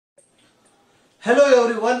Hello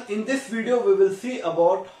everyone, in this video we will see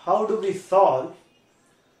about how do we solve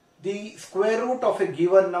the square root of a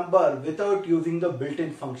given number without using the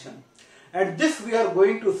built-in function. And this we are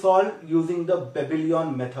going to solve using the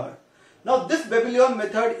Babylonian method. Now this Babylonian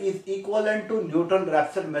method is equivalent to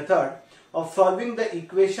Newton-Raphson method of solving the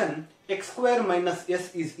equation x square minus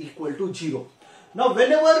s is equal to 0. Now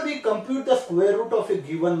whenever we compute the square root of a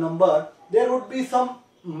given number, there would be some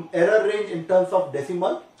error range in terms of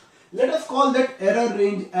decimal. Let us call that error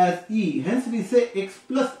range as e. Hence we say x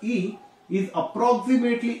plus e is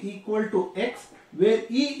approximately equal to x, where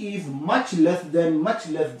e is much less than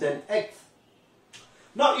x.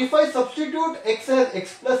 Now if I substitute x as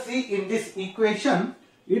x plus e in this equation,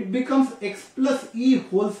 it becomes x plus e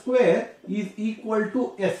whole square is equal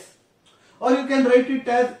to s. Or you can write it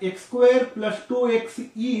as x square plus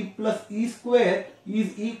 2xe plus e square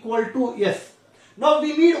is equal to s. Now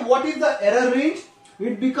we need what is the error range?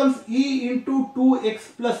 It becomes e into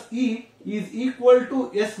 2x plus e is equal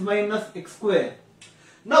to s minus x square.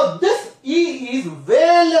 Now this e is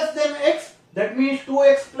way less than x, that means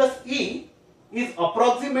 2x plus e is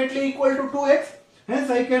approximately equal to 2x. Hence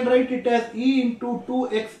I can write it as e into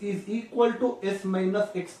 2x is equal to s minus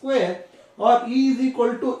x square, or e is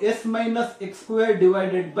equal to s minus x square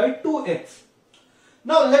divided by 2x.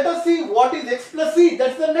 Now let us see what is x plus e.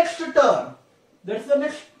 That's the next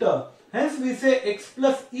term. Hence we say x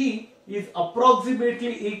plus e is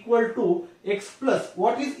approximately equal to x plus,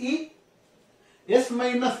 what is e? S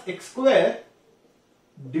minus x square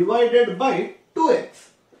divided by 2x.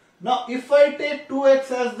 Now if I take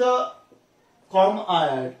 2x as the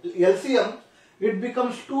LCM, it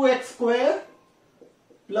becomes 2x square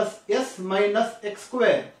plus s minus x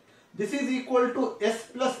square. This is equal to s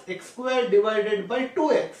plus x square divided by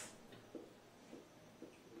 2x.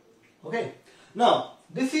 Okay. Now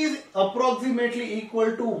this is approximately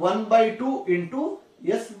equal to 1 by 2 into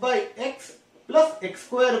s by x plus x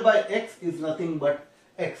square by x is nothing but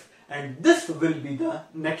x. And this will be the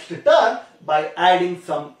next term by adding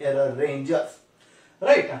some error ranges.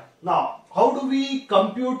 Right. Now, how do we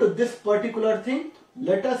compute this particular thing?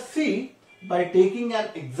 Let us see by taking an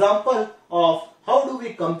example of how do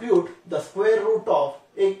we compute the square root of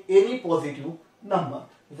any positive number.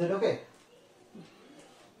 Is that okay?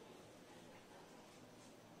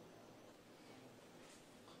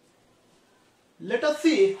 Let us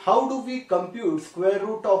see how do we compute square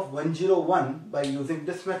root of 101 by using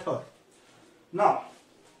this method. Now,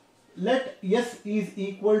 let s is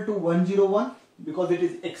equal to 101 because it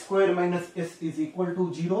is x square minus s is equal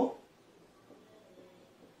to 0.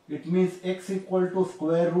 It means x equal to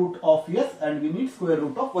square root of s, and we need square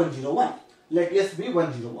root of 101. Let s be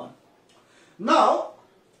 101. Now,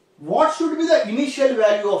 what should be the initial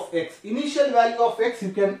value of x? Initial value of x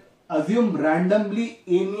you can assume randomly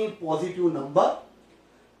any positive number,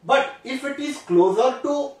 but if it is closer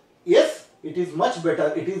to s, it is much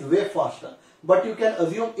better, it is way faster, but you can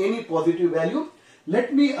assume any positive value.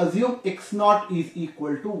 Let me assume x0 is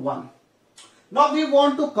equal to 1. Now we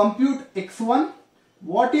want to compute x1.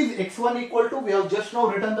 What is x1 equal to? We have just now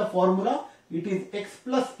written the formula. It is x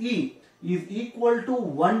plus e is equal to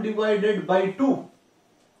 1 divided by 2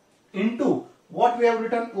 into what we have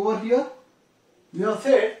written over here. We have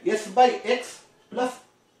said s by x plus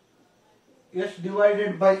s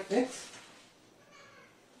divided by x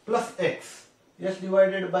plus x. S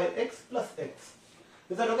divided by x plus x.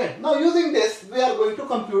 Is that okay? Now using this we are going to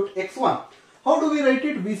compute x1. How do we write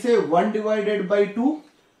it? We say 1 divided by 2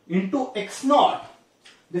 into x0.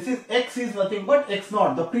 This is x is nothing but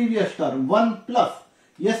x0, the previous term. 1 plus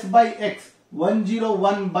s by x,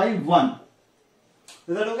 101 by 1.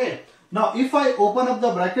 Is that okay? Now if I open up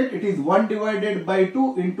the bracket, it is 1 divided by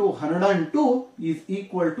 2 into 102 is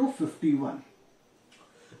equal to 51.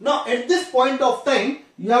 Now at this point of time,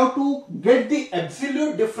 you have to get the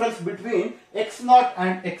absolute difference between x0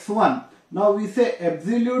 and x1. Now we say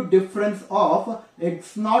absolute difference of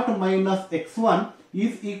x0 minus x1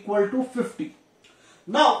 is equal to 50.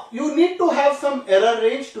 Now you need to have some error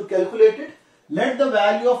range to calculate it. Let the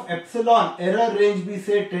value of epsilon error range be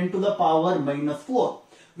say 10 to the power minus 4.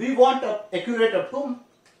 We want accurate up to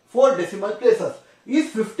 4 decimal places.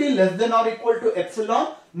 Is 50 less than or equal to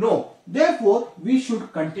epsilon? No. Therefore, we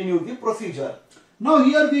should continue the procedure. Now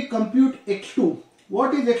here we compute x2.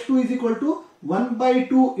 What is x2 is equal to? 1 by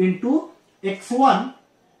 2 into x1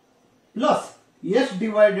 plus s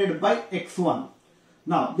divided by x1.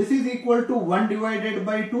 Now this is equal to 1 divided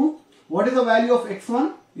by 2. What is the value of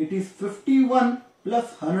x1? It is 51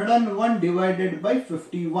 plus 101 divided by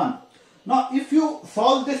 51. Now if you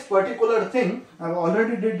solve this particular thing, I have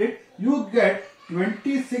already did it, you get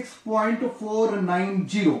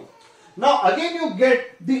 26.490. Now again you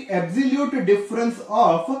get the absolute difference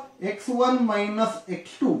of x1 minus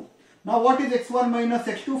x2. Now what is x1 minus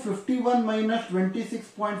x2? 51 minus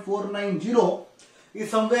 26.490 is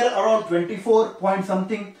somewhere around 24 point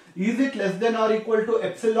something. Is it less than or equal to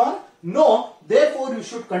epsilon? No. Therefore you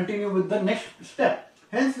should continue with the next step.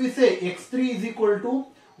 Hence we say x3 is equal to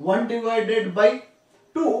 1 divided by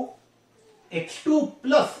 2 x2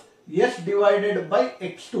 plus s divided by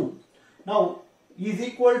x2. Now is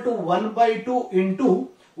equal to 1 by 2 into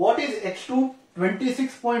what is x2?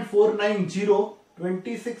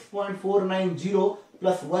 26.490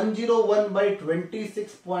 plus 101 by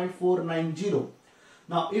 26.490.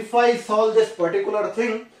 Now if I solve this particular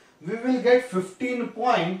thing, we will get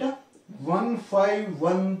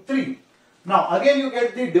 15.1513. Now again you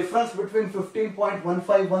get the difference between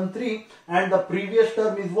 15.1513 and the previous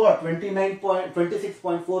term is what?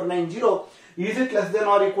 26.490. Is it less than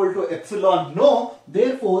or equal to epsilon? No.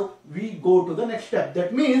 Therefore we go to the next step.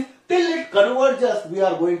 That means till it converges we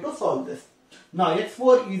are going to solve this. Now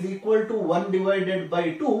x4 is equal to 1 divided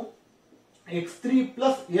by 2 x3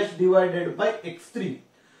 plus s divided by x3.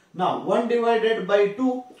 Now 1 divided by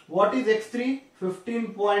 2, what is x3?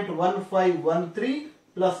 15.1513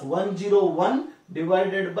 plus 101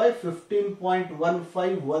 divided by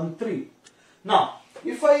 15.1513. Now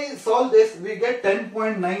if I solve this, we get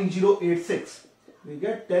 10.9086. We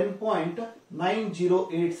get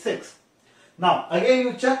 10.9086. Now again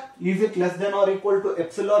you check, is it less than or equal to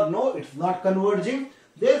epsilon? No, it's not converging.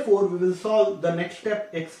 Therefore we will solve the next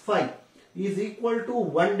step. X5 is equal to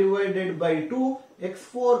 1 divided by 2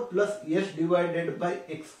 x4 plus s divided by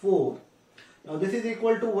x4. Now this is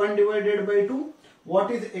equal to 1 divided by 2.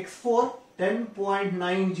 What is x4?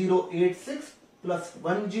 10.9086 plus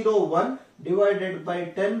 101 divided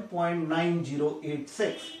by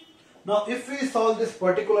 10.9086. Now if we solve this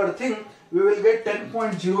particular thing, we will get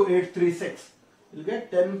 10.0836. We will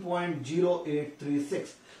get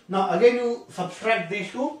 10.0836. Now again you subtract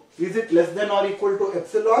these two. Is it less than or equal to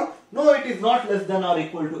epsilon? No, it is not less than or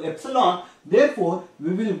equal to epsilon. Therefore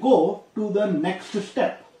we will go to the next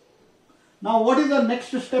step. Now what is the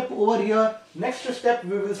next step over here? Next step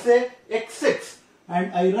we will say x6.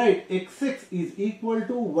 And I write x6 is equal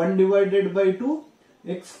to 1 divided by 2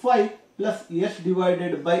 x5 plus s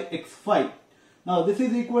divided by x5. Now this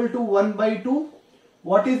is equal to 1 by 2.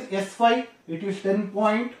 What is s5? It is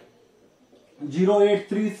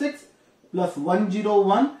 10.0836 plus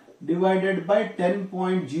 101 divided by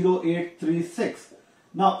 10.0836.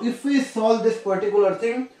 Now if we solve this particular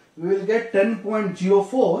thing, we will get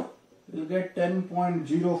 10.04. We will get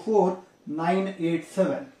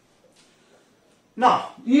 10.04987.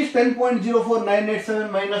 Now, is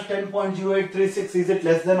 10.04987 minus 10.0836, is it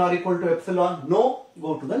less than or equal to epsilon? No.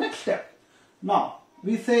 Go to the next step. Now,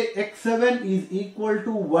 we say x7 is equal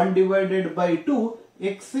to 1 divided by 2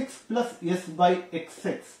 x6 plus s by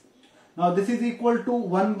x6. Now, this is equal to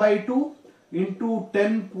 1 by 2 into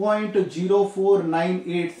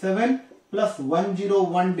 10.04987 plus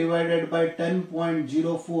 101 divided by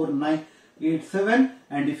 10.04987,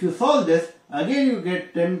 and if you solve this, again you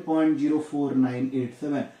get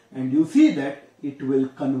 10.04987, and you see that it will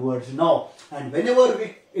converge now. And whenever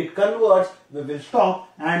it converges, we will stop,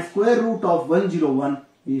 and square root of 101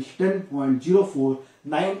 is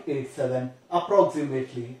 10.04987,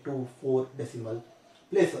 approximately to 4 decimal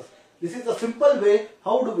places. This is a simple way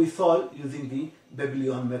how do we solve using the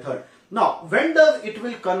Babylonian method. Now, when does it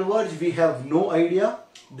will converge, we have no idea.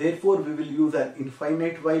 Therefore, we will use an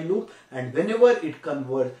infinite while loop, and whenever it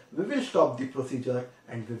converges, we will stop the procedure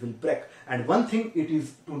and we will break. And one thing it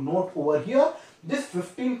is to note over here, this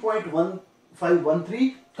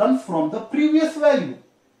 15.1513 comes from the previous value.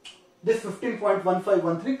 This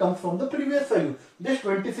 15.1513 comes from the previous value. This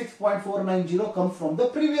 26.490 comes from the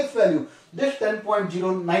previous value. This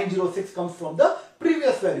 10.0906 comes from the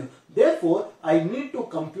previous value. Therefore, I need to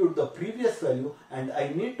compute the previous value and I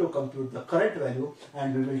need to compute the current value,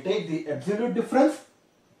 and we will take the absolute difference.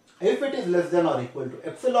 If it is less than or equal to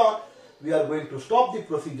epsilon, we are going to stop the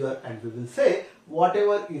procedure and we will say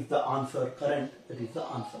whatever is the answer current, that is the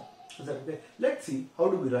answer. Is that okay? Let's see how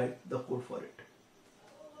do we write the code for it.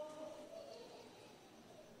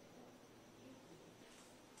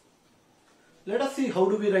 Let us see how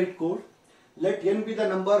do we write code. Let n be the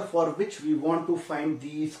number for which we want to find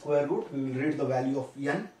the square root. We will read the value of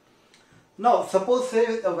n. Now suppose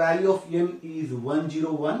say the value of n is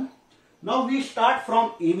 101. Now we start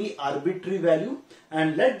from any arbitrary value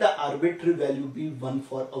and let the arbitrary value be 1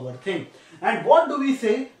 for our thing. And what do we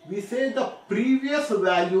say? We say the previous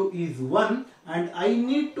value is 1 and I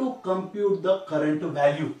need to compute the current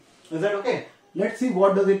value. Is that okay? Let's see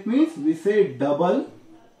what does it mean. We say double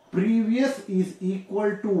previous is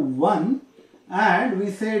equal to 1 and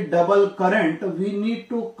we say double current, we need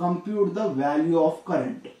to compute the value of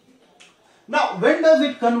current. Now, when does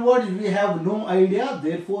it converge? We have no idea.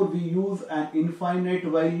 Therefore, we use an infinite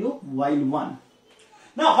while loop, while 1.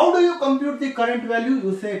 Now, how do you compute the current value?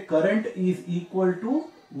 You say current is equal to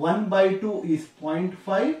 1 by 2 is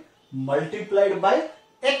 0.5 multiplied by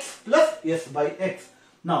x plus s by x.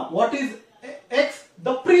 Now, what is x?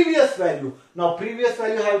 The previous value. Now, previous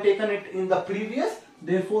value I have taken it in the previous.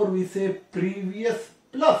 Therefore, we say previous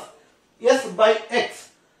plus s by x.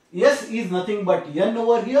 S is nothing but n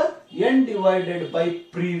over here, n divided by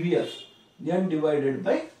previous, n divided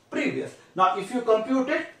by previous. Now, if you compute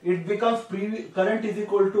it, it becomes current is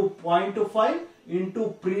equal to 0.5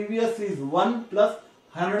 into previous is 1 plus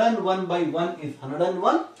 101 by 1 is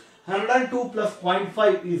 101, 102 plus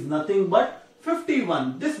 0.5 is nothing but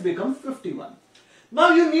 51. This becomes 51.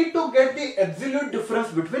 Now, you need to get the absolute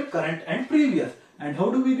difference between current and previous. And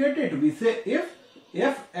how do we get it? We say if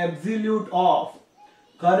absolute of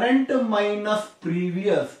current minus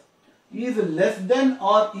previous is less than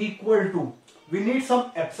or equal to, we need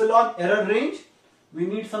some epsilon error range. We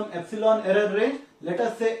need some epsilon error range. Let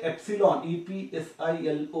us say epsilon,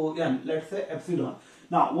 E-P-S-I-L-O-N. Let's say epsilon.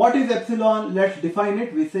 Now, what is epsilon? Let's define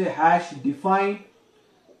it. We say hash define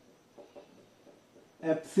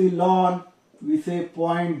epsilon. We say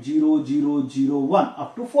 0.0001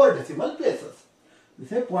 up to 4 decimal places. We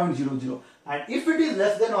say 0.00. And if it is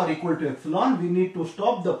less than or equal to epsilon, we need to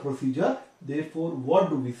stop the procedure. Therefore, what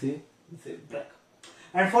do we say? We say break.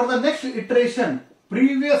 And for the next iteration,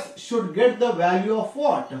 previous should get the value of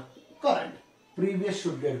what? Current. Previous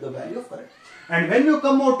should get the value of current. And when you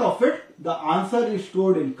come out of it, the answer is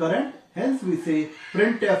stored in current. Hence, we say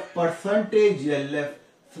printf %lf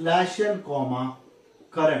 /n comma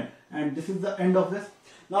current. And this is the end of this.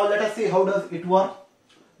 Now, let us see how does it work.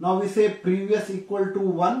 Now, we say previous equal to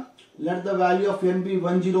 1. Let the value of n be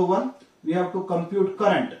 101. We have to compute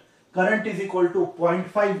current. Current is equal to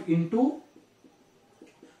 0.5 into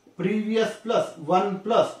previous plus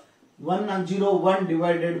 101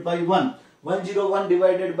 divided by 1. 101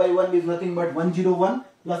 divided by 1 is nothing but 101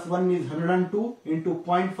 plus 1 is 102 into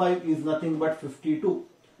 0.5 is nothing but 52.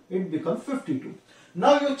 It becomes 52.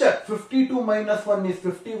 Now you check 52 minus 1 is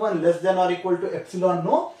 51 less than or equal to epsilon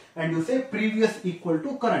no, and you say previous equal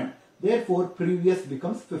to current. Therefore, previous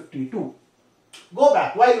becomes 52. Go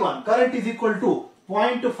back. While 1, current is equal to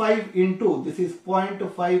 0.5 into, this is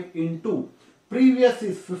 0.5 into, previous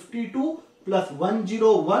is 52 plus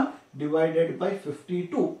 101 divided by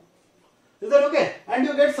 52. Is that okay? And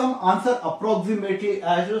you get some answer approximately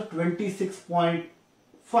as 26.5.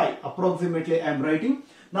 Approximately I am writing.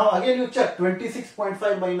 Now again you check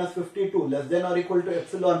 26.5 minus 52 less than or equal to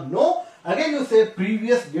epsilon no. Again you say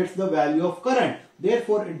previous gets the value of current.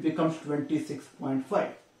 Therefore it becomes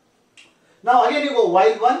 26.5. Now again you go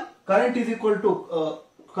while 1, current is equal to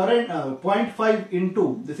current 0.5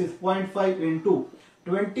 into, this is 0.5 into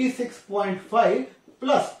 26.5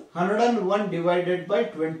 plus 101 divided by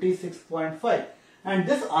 26.5. And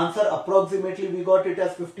this answer approximately we got it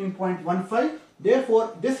as 15.15.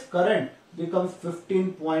 Therefore this current becomes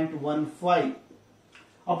 15.15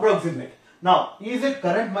 approximate. Now, is it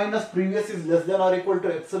current minus previous is less than or equal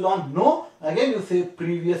to epsilon? No. Again you say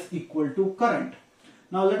previous equal to current.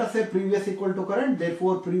 Now let us say previous equal to current.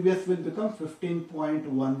 Therefore previous will become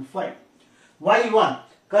 15.15. While 1,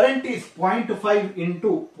 current is 0.5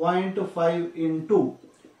 into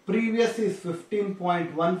previous is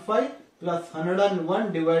 15.15 plus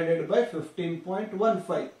 101 divided by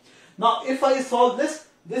 15.15. Now if I solve this,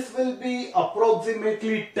 this will be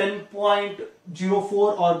approximately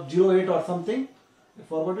 10.04 or 08 or something. I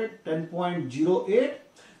forgot it, 10.08.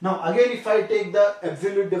 Now again if I take the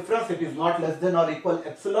absolute difference, it is not less than or equal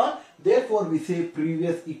epsilon. Therefore we say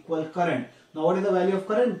previous equal current. Now what is the value of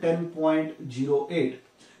current? 10.08.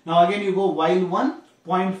 Now again you go while 1,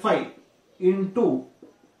 0.5 into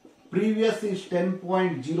previous is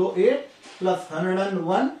 10.08 plus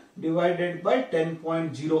 101 divided by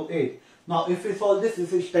 10.08. Now if we solve this,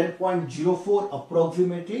 this is 10.04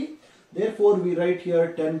 approximately. Therefore we write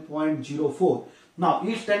here 10.04. Now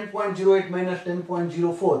is 10.08 minus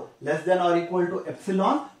 10.04 less than or equal to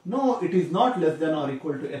epsilon? No, it is not less than or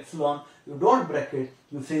equal to epsilon. You don't bracket,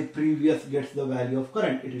 you say previous gets the value of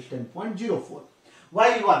current. It is 10.04.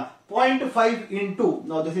 While 1, 0.5 into,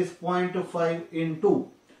 now this is 0.5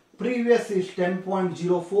 into, previous is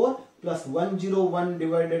 10.04 plus 101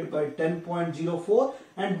 divided by 10.04,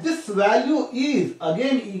 and this value is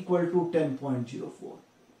again equal to 10.04.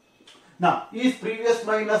 Now, is previous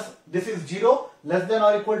minus, this is 0, less than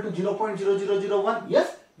or equal to 0.0001?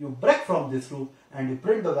 Yes, you break from this loop and you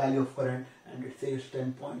print the value of current, and it says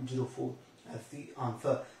 10.04 as the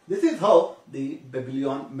answer. This is how the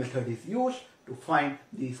Babylonian method is used to find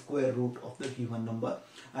the square root of the given number.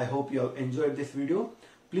 I hope you have enjoyed this video.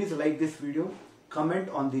 Please like this video, comment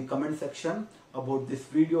on the comment section about this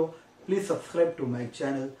video. Please subscribe to my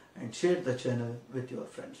channel and share the channel with your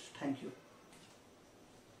friends. Thank you.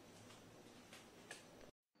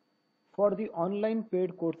 For the online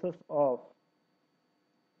paid courses of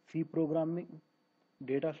C programming,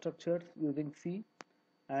 data structures using C,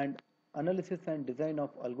 and analysis and design of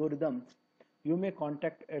algorithms, you may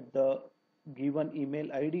contact at the given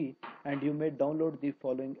email ID, and you may download the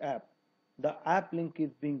following app. The app link is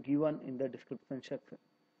being given in the description section.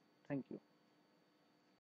 Thank you.